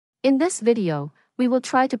In this video, we will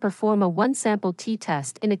try to perform a one-sample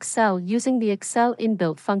t-test in Excel using the Excel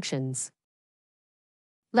inbuilt functions.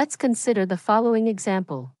 Let's consider the following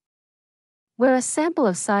example. Where a sample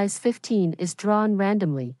of size 15 is drawn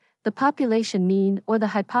randomly, the population mean or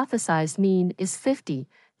the hypothesized mean is 50.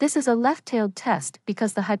 This is a left-tailed test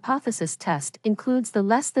because the hypothesis test includes the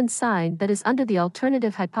less than sign that is under the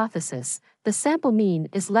alternative hypothesis. The sample mean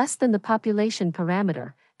is less than the population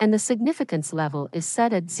parameter, and the significance level is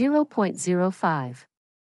set at 0.05.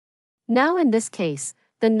 Now in this case,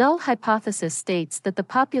 the null hypothesis states that the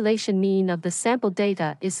population mean of the sample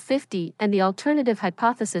data is 50 and the alternative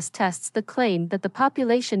hypothesis tests the claim that the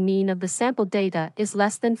population mean of the sample data is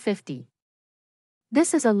less than 50.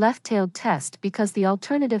 This is a left-tailed test because the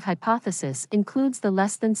alternative hypothesis includes the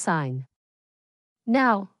less than sign.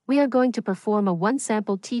 Now, we are going to perform a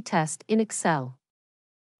one-sample t-test in Excel.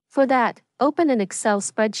 For that, open an Excel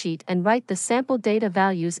spreadsheet and write the sample data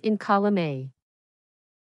values in column A.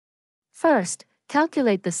 First,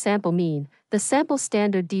 calculate the sample mean, the sample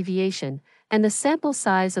standard deviation, and the sample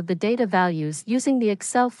size of the data values using the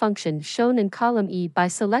Excel function shown in column E by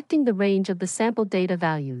selecting the range of the sample data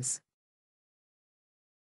values.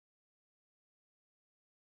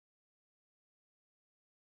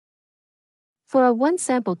 For a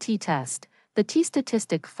one-sample t-test, the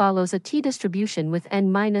t-statistic follows a t-distribution with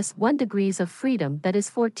n-1 degrees of freedom, that is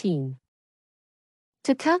 14.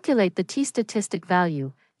 To calculate the t-statistic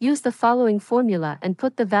value, use the following formula and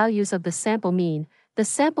put the values of the sample mean, the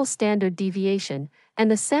sample standard deviation,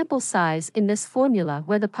 and the sample size in this formula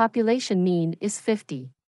where the population mean is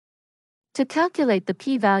 50. To calculate the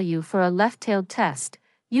p-value for a left-tailed test,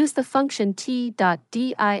 use the function t.dist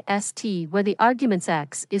where the arguments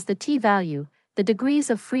x is the t-value, the degrees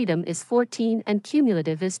of freedom is 14 and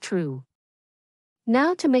cumulative is true.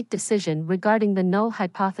 Now to make decision regarding the null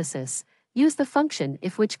hypothesis, use the function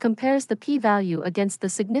if which compares the p-value against the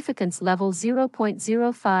significance level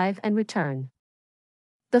 0.05 and return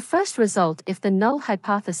the first result if the null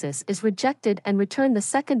hypothesis is rejected and return the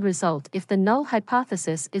second result if the null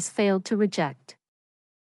hypothesis is failed to reject.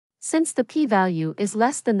 Since the p-value is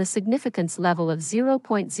less than the significance level of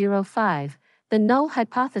 0.05, the null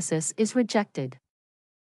hypothesis is rejected.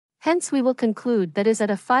 Hence we will conclude that is at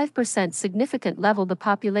a 5% significant level the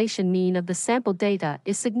population mean of the sample data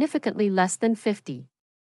is significantly less than 50.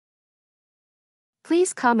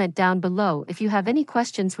 Please comment down below if you have any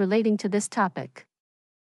questions relating to this topic.